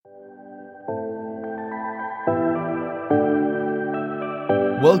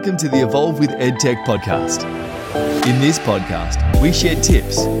Welcome to the Evolve with EdTech podcast. In this podcast, we share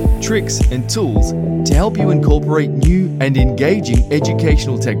tips, tricks, and tools to help you incorporate new and engaging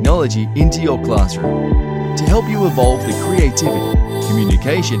educational technology into your classroom to help you evolve the creativity,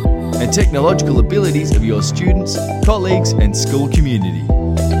 communication, and technological abilities of your students, colleagues, and school community.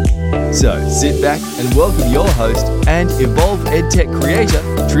 So sit back and welcome your host and Evolve EdTech creator,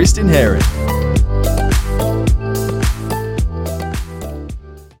 Tristan Heron.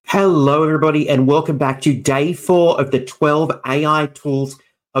 Hello, everybody, and welcome back to day 4 of the 12 AI tools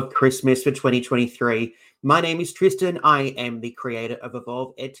of Christmas for 2023. My name is Tristan. I am the creator of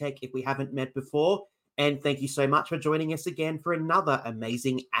Evolve EdTech, if we haven't met before. And thank you so much for joining us again for another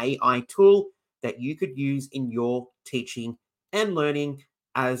amazing AI tool that you could use in your teaching and learning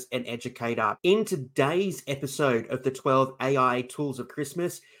as an educator. In today's episode of the 12 AI tools of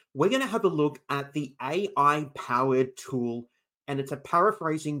Christmas, we're going to have a look at the AI-powered tool, and it's a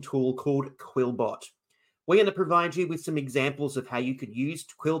paraphrasing tool called Quillbot. We're going to provide you with some examples of how you could use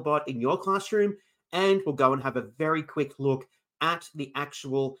Quillbot in your classroom, and we'll go and have a very quick look at the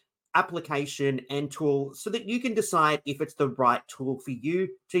actual application and tool so that you can decide if it's the right tool for you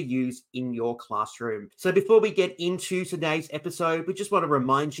to use in your classroom. So before we get into today's episode, we just want to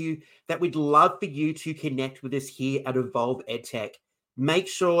remind you that we'd love for you to connect with us here at Evolve EdTech. Make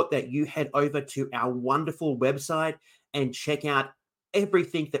sure that you head over to our wonderful website and check out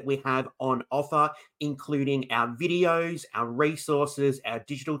everything that we have on offer, including our videos, our resources, our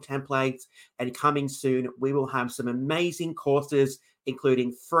digital templates, and coming soon, we will have some amazing courses,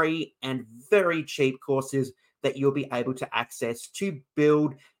 including free and very cheap courses that you'll be able to access to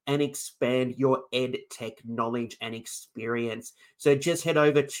build and expand your EdTech knowledge and experience. So just head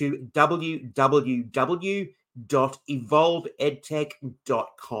over to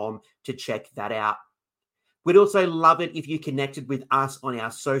www.evolveedtech.com to check that out. We'd also love it if you connected with us on our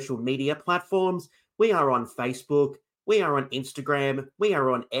social media platforms. We are on Facebook, we are on Instagram, we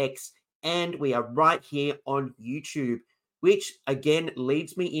are on X, and we are right here on YouTube, which again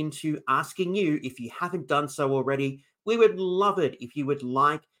leads me into asking you, if you haven't done so already, we would love it if you would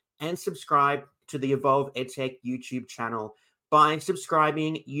like and subscribe to the Evolve EdTech YouTube channel. By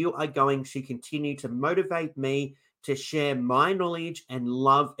subscribing, you are going to continue to motivate me to share my knowledge and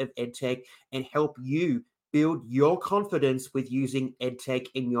love of EdTech and help you build your confidence with using EdTech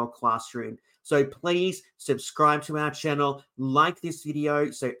in your classroom. So please subscribe to our channel, like this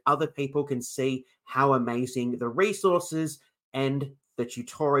video so other people can see how amazing the resources and the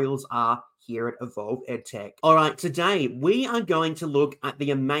tutorials are here at Evolve EdTech. All right, today we are going to look at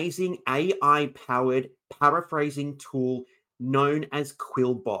the amazing AI-powered paraphrasing tool known as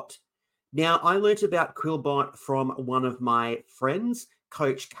Quillbot. Now, I learned about Quillbot from one of my friends,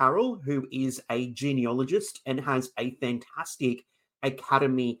 Coach Carol, who is a genealogist and has a fantastic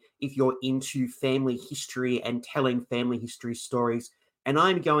academy if you're into family history and telling family history stories. And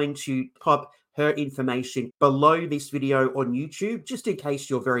I'm going to pop her information below this video on YouTube, just in case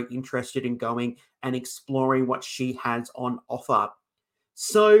you're very interested in going and exploring what she has on offer.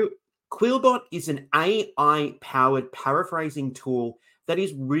 So Quillbot is an AI-powered paraphrasing tool that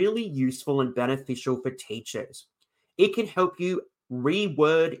is really useful and beneficial for teachers. It can help you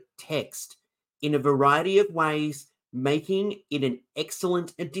reword text in a variety of ways, making it an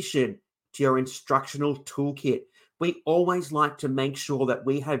excellent addition to your instructional toolkit. We always like to make sure that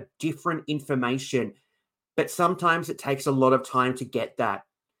we have different information, but sometimes it takes a lot of time to get that.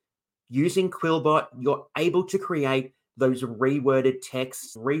 Using Quillbot, you're able to create those reworded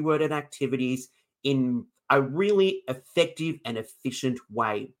texts, reworded activities in a really effective and efficient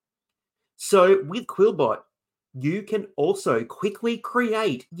way. So with Quillbot, you can also quickly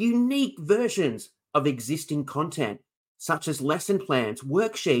create unique versions of existing content, such as lesson plans,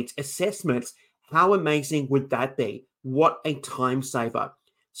 worksheets, assessments. How amazing would that be? What a time saver.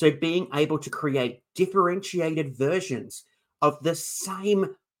 So being able to create differentiated versions of the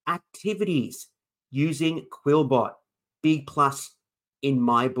same activities using Quillbot, big plus in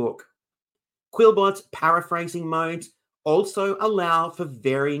my book. Quillbot's paraphrasing modes also allow for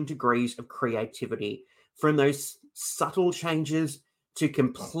varying degrees of creativity, from those subtle changes to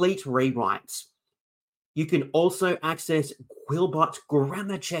complete rewrites. You can also access Quillbot's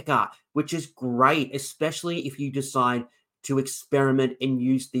grammar checker, which is great, especially if you decide to experiment and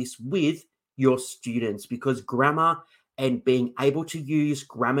use this with your students, because grammar and being able to use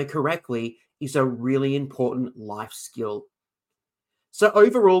grammar correctly is a really important life skill. So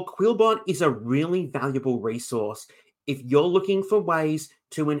overall, Quillbot is a really valuable resource if you're looking for ways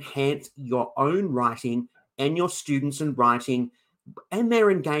to enhance your own writing and your students' writing and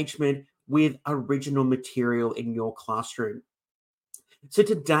their engagement with original material in your classroom. So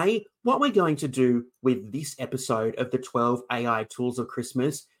today, what we're going to do with this episode of the 12 AI Tools of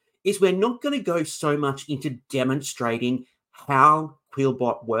Christmas is we're not going to go so much into demonstrating how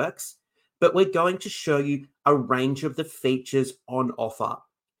Quillbot works, but we're going to show you a range of the features on offer.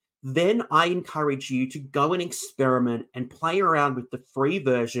 Then I encourage you to go and experiment and play around with the free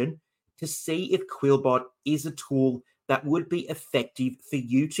version to see if Quillbot is a tool that would be effective for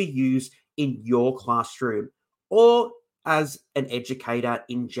you to use in your classroom or as an educator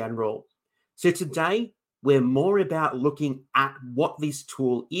in general. So today, we're more about looking at what this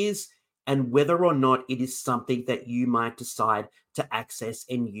tool is and whether or not it is something that you might decide to access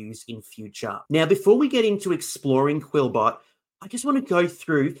and use in future. Now, before we get into exploring Quillbot, I just want to go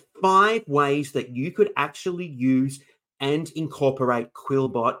through 5 ways that you could actually use and incorporate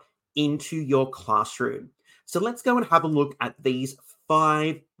Quillbot into your classroom. So let's go and have a look at these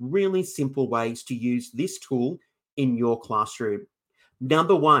 5 really simple ways to use this tool in your classroom.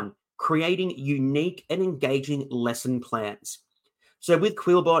 Number 1, creating unique and engaging lesson plans. So with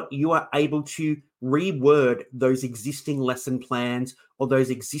Quillbot, you are able to reword those existing lesson plans or those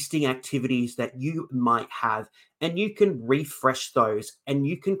existing activities that you might have, and you can refresh those and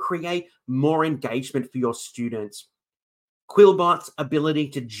you can create more engagement for your students. Quillbot's ability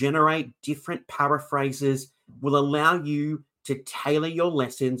to generate different paraphrases will allow you to tailor your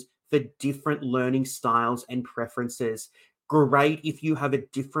lessons for different learning styles and preferences. Great if you have a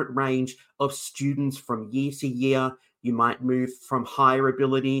different range of students from year to year. You might move from higher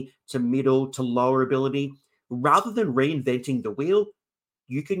ability to middle to lower ability. Rather than reinventing the wheel,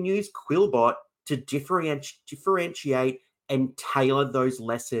 you can use Quillbot to differentiate and tailor those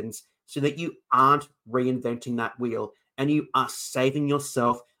lessons so that you aren't reinventing that wheel and you are saving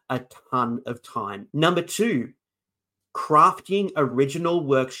yourself a ton of time. Number 2, crafting original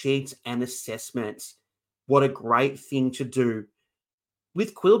worksheets and assessments. What a great thing to do.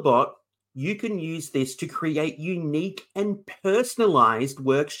 With Quillbot, you can use this to create unique and personalized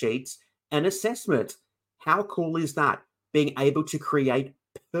worksheets and assessments. How cool is that? Being able to create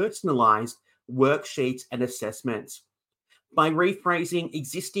personalized worksheets and assessments. By rephrasing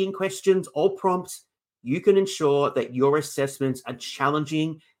existing questions or prompts, you can ensure that your assessments are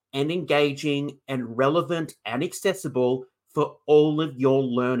challenging and engaging and relevant and accessible for all of your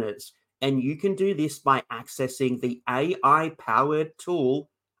learners. And you can do this by accessing the AI-powered tool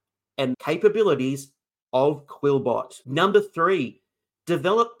and capabilities of Quillbot. Number 3,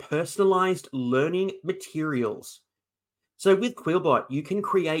 develop personalized learning materials. So with Quillbot, you can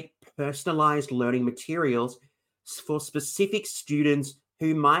create personalized learning materials for specific students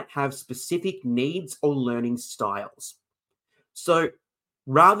who might have specific needs or learning styles. So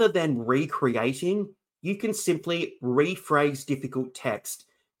rather than recreating, you can simply rephrase difficult text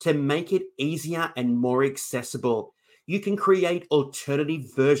to make it easier and more accessible. You can create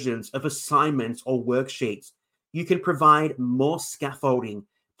alternative versions of assignments or worksheets. You can provide more scaffolding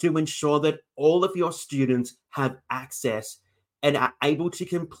to ensure that all of your students have access and are able to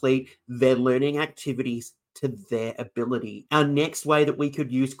complete their learning activities to their ability. Our next way that we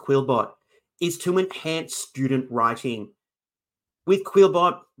could use Quillbot is to enhance student writing. With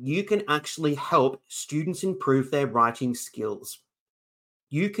Quillbot, you can actually help students improve their writing skills.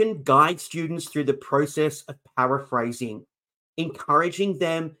 You can guide students through the process of paraphrasing, encouraging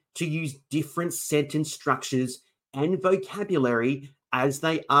them to use different sentence structures and vocabulary as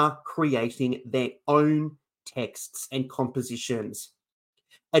they are creating their own texts and compositions.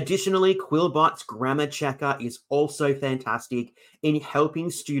 Additionally, Quillbot's grammar checker is also fantastic in helping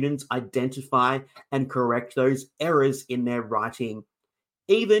students identify and correct those errors in their writing.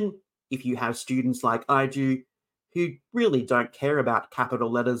 Even if you have students like I do who really don't care about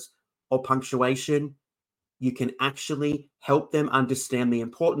capital letters or punctuation, you can actually help them understand the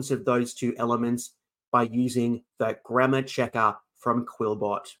importance of those 2 elements by using the grammar checker from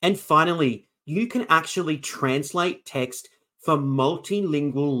Quillbot. And finally, you can actually translate text for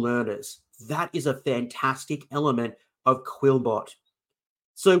multilingual learners. That is a fantastic element of Quillbot.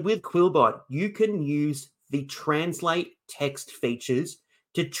 So with Quillbot, you can use the translate text features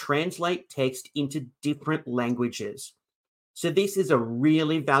to translate text into different languages. So this is a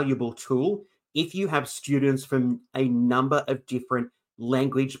really valuable tool if you have students from a number of different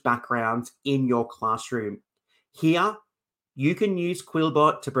language backgrounds in your classroom. Here, you can use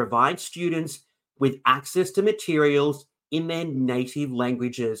Quillbot to provide students with access to materials in their native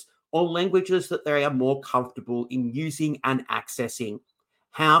languages or languages that they are more comfortable in using and accessing.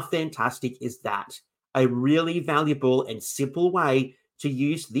 How fantastic is that? A really valuable and simple way to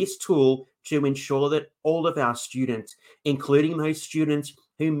use this tool to ensure that all of our students, including those students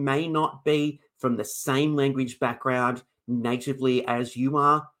who may not be from the same language background, natively as you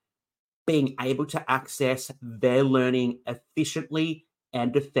are, being able to access their learning efficiently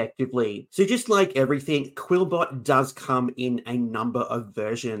and effectively. So just like everything, Quillbot does come in a number of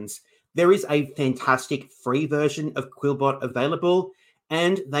versions. There is a fantastic free version of Quillbot available,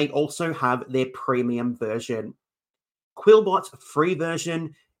 and they also have their premium version. Quillbot's free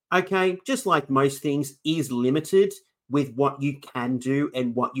version, okay, just like most things, is limited with what you can do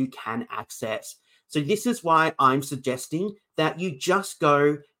and what you can access. So this is why I'm suggesting that you just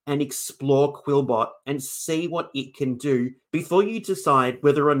go and explore Quillbot and see what it can do before you decide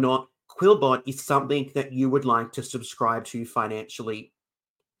whether or not Quillbot is something that you would like to subscribe to financially.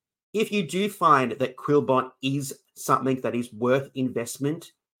 If you do find that Quillbot is something that is worth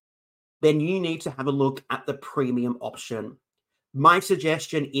investment, then you need to have a look at the premium option. My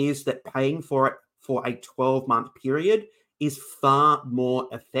suggestion is that paying for it for a 12-month period is far more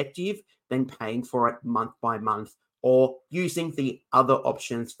effective than paying for it month by month or using the other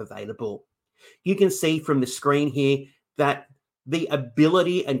options available. You can see from the screen here that the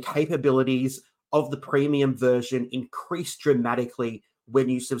ability and capabilities of the premium version increase dramatically when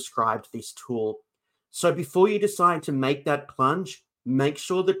you subscribe to this tool. So before you decide to make that plunge, make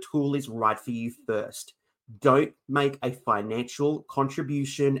sure the tool is right for you first. Don't make a financial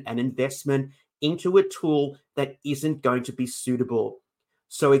contribution and investment into a tool that isn't going to be suitable.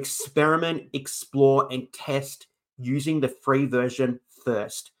 So experiment, explore, and test using the free version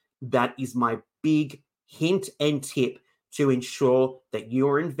first. That is my big hint and tip to ensure that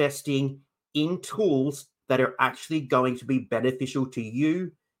you're investing in tools that are actually going to be beneficial to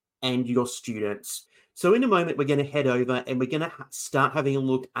you and your students. So in a moment, we're going to head over and we're going to start having a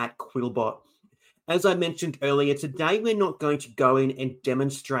look at Quillbot. As I mentioned earlier, today we're not going to go in and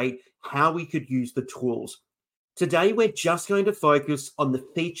demonstrate how we could use the tools. Today, we're just going to focus on the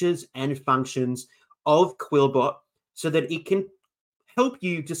features and functions of Quillbot so that it can help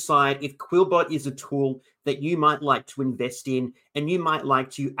you decide if Quillbot is a tool that you might like to invest in and you might like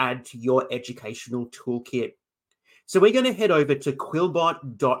to add to your educational toolkit. So we're going to head over to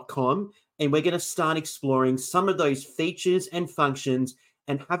quillbot.com and we're going to start exploring some of those features and functions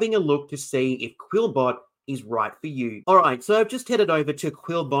and having a look to see if Quillbot is right for you. All right, so I've just headed over to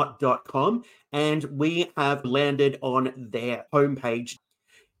quillbot.com and we have landed on their homepage.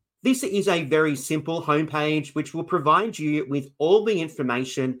 This is a very simple homepage which will provide you with all the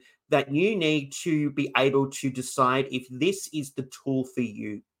information that you need to be able to decide if this is the tool for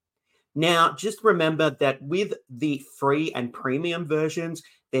you. Now, just remember that with the free and premium versions,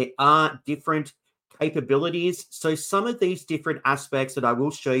 there are different capabilities. So some of these different aspects that I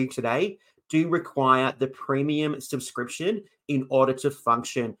will show you today do require the premium subscription in order to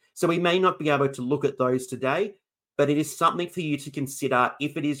function. So we may not be able to look at those today, but it is something for you to consider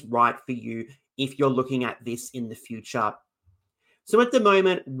if it is right for you if you're looking at this in the future. So at the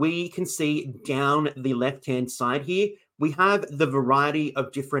moment, we can see down the left-hand side here, we have the variety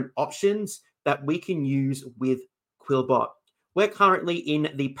of different options that we can use with Quillbot. We're currently in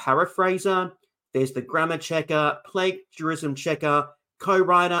the paraphraser. There's the grammar checker, plagiarism checker,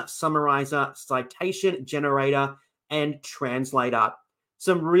 co-writer, summarizer, citation generator, and translator.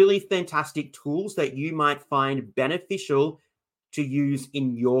 Some really fantastic tools that you might find beneficial to use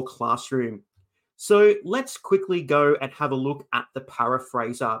in your classroom. So let's quickly go and have a look at the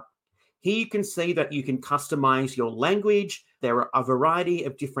paraphraser. Here you can see that you can customize your language. There are a variety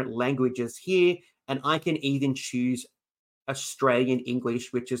of different languages here, and I can even choose Australian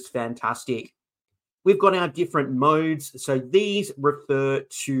English, which is fantastic. We've got our different modes. So these refer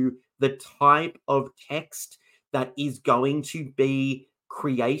to the type of text that is going to be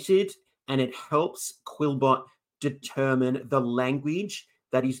created, and it helps Quillbot determine the language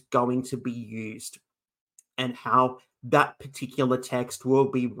that is going to be used and how that particular text will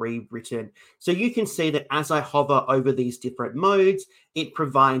be rewritten. So you can see that as I hover over these different modes, it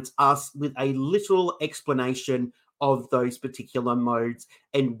provides us with a little explanation of those particular modes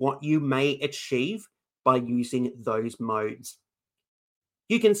and what you may achieve by using those modes.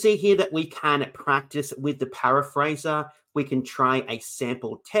 You can see here that we can practice with the paraphraser. We can try a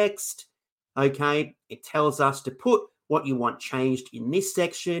sample text. Okay, it tells us to put what you want changed in this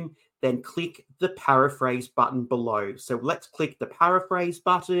section, then click the paraphrase button below. So let's click the paraphrase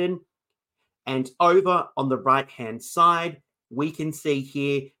button, and over on the right-hand side, we can see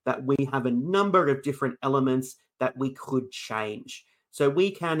here that we have a number of different elements that we could change. So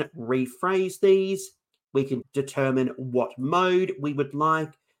we can rephrase these, we can determine what mode we would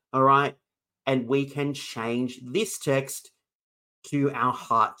like, all right, and we can change this text to our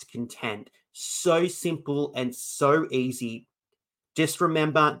heart's content. So simple and so easy. Just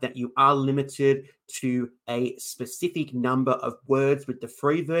remember that you are limited to a specific number of words with the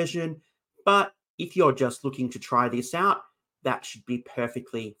free version, but if you're just looking to try this out, that should be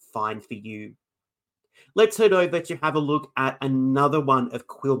perfectly fine for you. Let's head over to have a look at another one of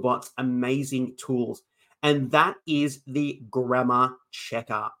Quillbot's amazing tools, and that is the grammar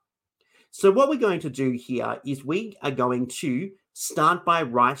checker. So what we're going to do here is we are going to start by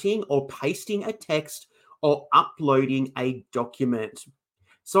writing or pasting a text or uploading a document.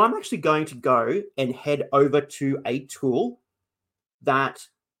 So I'm actually going to go and head over to a tool that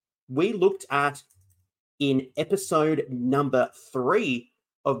we looked at in episode number 3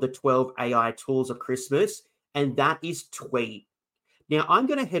 of the 12 AI tools of Christmas, and that is Twee. Now I'm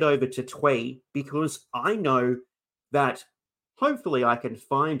going to head over to Twee because I know that hopefully I can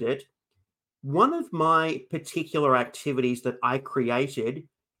find it. One of my particular activities that I created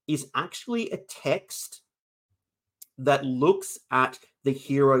is actually a text that looks at the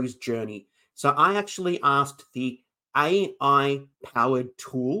hero's journey. So I actually asked the AI-powered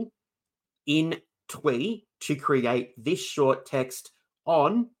tool in Twee to create this short text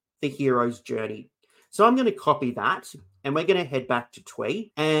on the hero's journey. So I'm going to copy that and we're going to head back to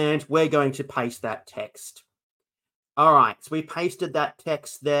Twee and we're going to paste that text. All right, so we pasted that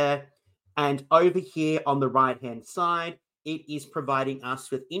text there, and over here on the right-hand side, it is providing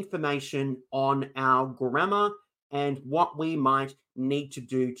us with information on our grammar and what we might need to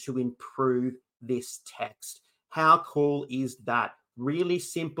do to improve this text. How cool is that? Really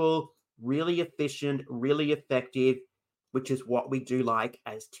simple, really efficient, really effective, which is what we do like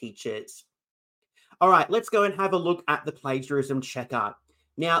as teachers. All right, let's go and have a look at the plagiarism checker.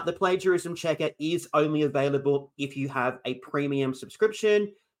 Now, the plagiarism checker is only available if you have a premium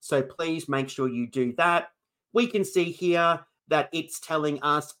subscription, so please make sure you do that. We can see here that it's telling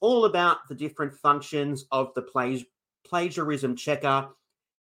us all about the different functions of the plagiarism checker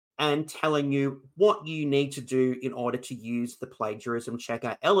and telling you what you need to do in order to use the plagiarism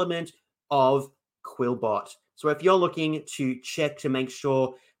checker element of Quillbot. So if you're looking to check to make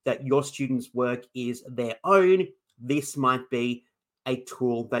sure that your students' work is their own, this might be a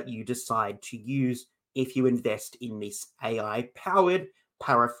tool that you decide to use if you invest in this AI-powered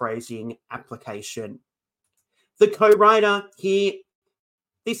paraphrasing application. The co-writer here,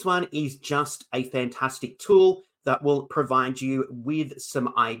 this one is just a fantastic tool that will provide you with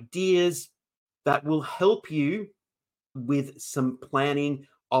some ideas that will help you with some planning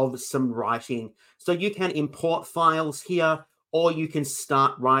of some writing. So you can import files here, or you can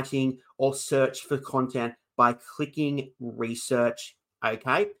start writing or search for content by clicking research,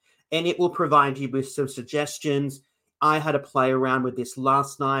 okay? And it will provide you with some suggestions. I had a play around with this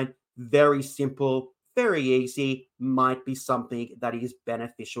last night. Very simple, very easy, might be something that is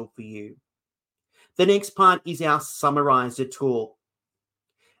beneficial for you. The next part is our summarizer tool.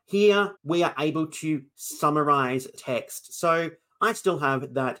 Here we are able to summarize text. So I still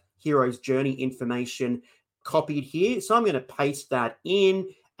have that hero's journey information copied here. So I'm going to paste that in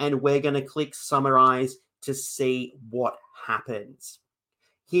and we're going to click summarize to see what happens.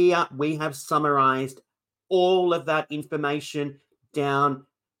 Here we have summarized all of that information down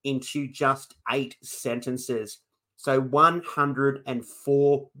into just 8 sentences. So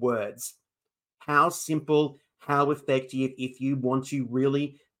 104 words. How simple, how effective if you want to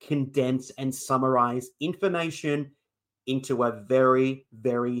really condense and summarize information into a very,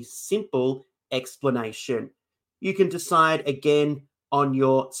 very simple explanation. You can decide again on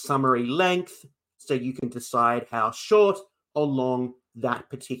your summary length, so you can decide how short or long that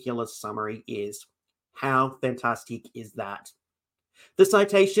particular summary is. How fantastic is that? The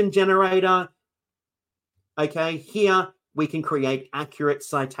citation generator, okay, here we can create accurate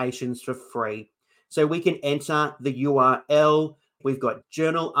citations for free. So we can enter the URL. We've got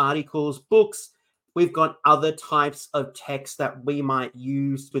journal articles, books. We've got other types of text that we might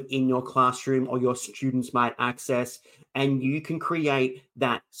use within your classroom or your students might access, and you can create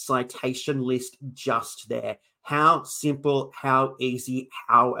that citation list just there. How simple, how easy,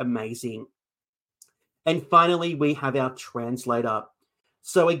 how amazing. And finally, we have our translator.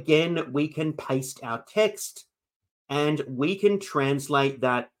 So again, we can paste our text and we can translate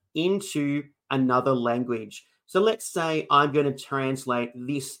that into another language. So let's say I'm going to translate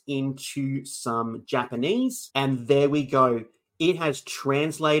this into some Japanese, and there we go. It has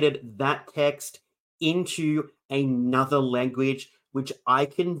translated that text into another language, which I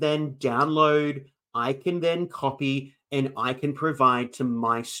can then download, I can then copy, and I can provide to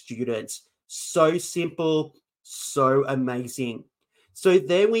my students. So simple, so amazing. So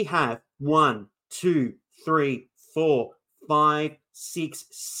there we have 1, 2, 3, 4, 5, 6,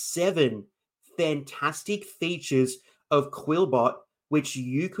 7 fantastic features of Quillbot which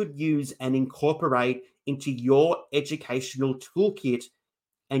you could use and incorporate into your educational toolkit.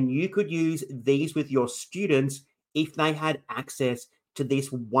 And you could use these with your students if they had access to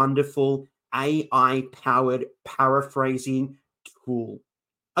this wonderful AI-powered paraphrasing tool.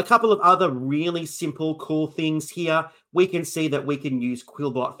 A couple of other really simple, cool things here. We can see that we can use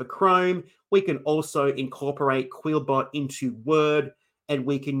Quillbot for Chrome. We can also incorporate Quillbot into Word, and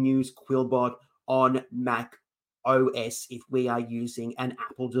we can use Quillbot on Mac OS if we are using an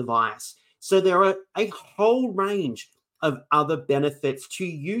Apple device. So there are a whole range of other benefits to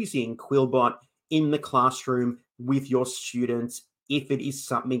using Quillbot in the classroom with your students if it is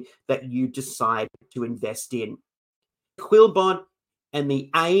something that you decide to invest in. Quillbot and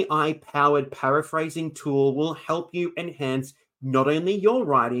the AI-powered paraphrasing tool will help you enhance not only your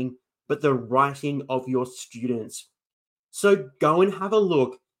writing, but the writing of your students. So go and have a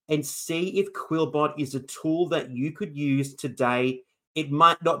look and see if Quillbot is a tool that you could use today. It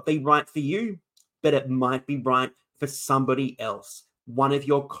might not be right for you, but it might be right for somebody else, one of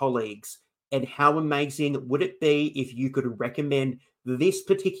your colleagues. And how amazing would it be if you could recommend this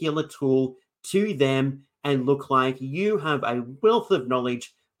particular tool to them and look like you have a wealth of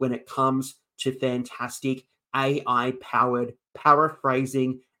knowledge when it comes to fantastic AI-powered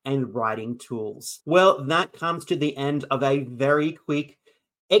paraphrasing and writing tools. Well, that comes to the end of a very quick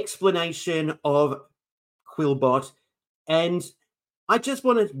explanation of Quillbot. And I just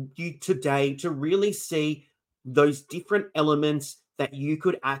wanted you today to really see those different elements that you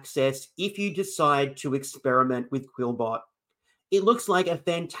could access if you decide to experiment with Quillbot. It looks like a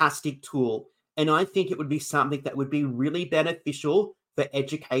fantastic tool, and I think it would be something that would be really beneficial for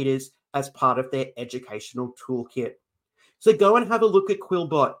educators as part of their educational toolkit. So go and have a look at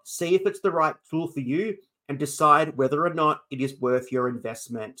Quillbot, see if it's the right tool for you, and decide whether or not it is worth your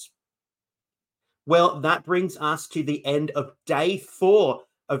investment. Well, that brings us to the end of day 4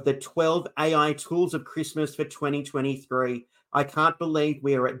 of the 12 AI tools of Christmas for 2023. I can't believe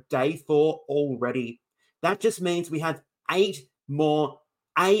we are at day 4 already. That just means we have 8 more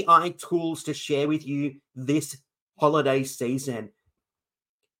AI tools to share with you this holiday season.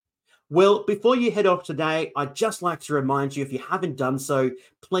 Well, before you head off today, I'd just like to remind you, if you haven't done so,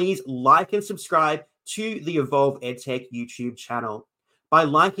 please like and subscribe to the Evolve EdTech YouTube channel. By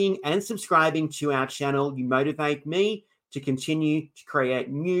liking and subscribing to our channel, you motivate me to continue to create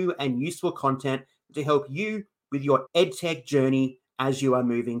new and useful content to help you with your EdTech journey as you are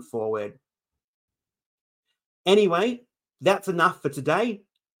moving forward. Anyway, that's enough for today.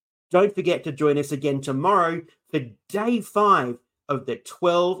 Don't forget to join us again tomorrow for day 5 of the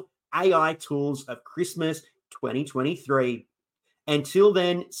 12 AI tools of Christmas 2023. Until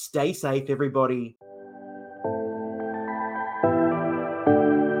then, stay safe, everybody.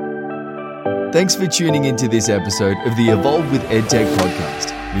 Thanks for tuning into this episode of the Evolve with EdTech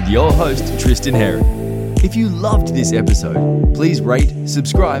podcast with your host, Tristan Herron. If you loved this episode, please rate,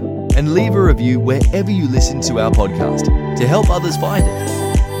 subscribe, and leave a review wherever you listen to our podcast to help others find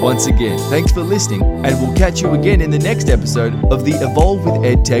it. Once again, thanks for listening, and we'll catch you again in the next episode of the Evolve with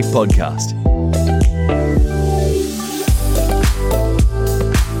EdTech podcast.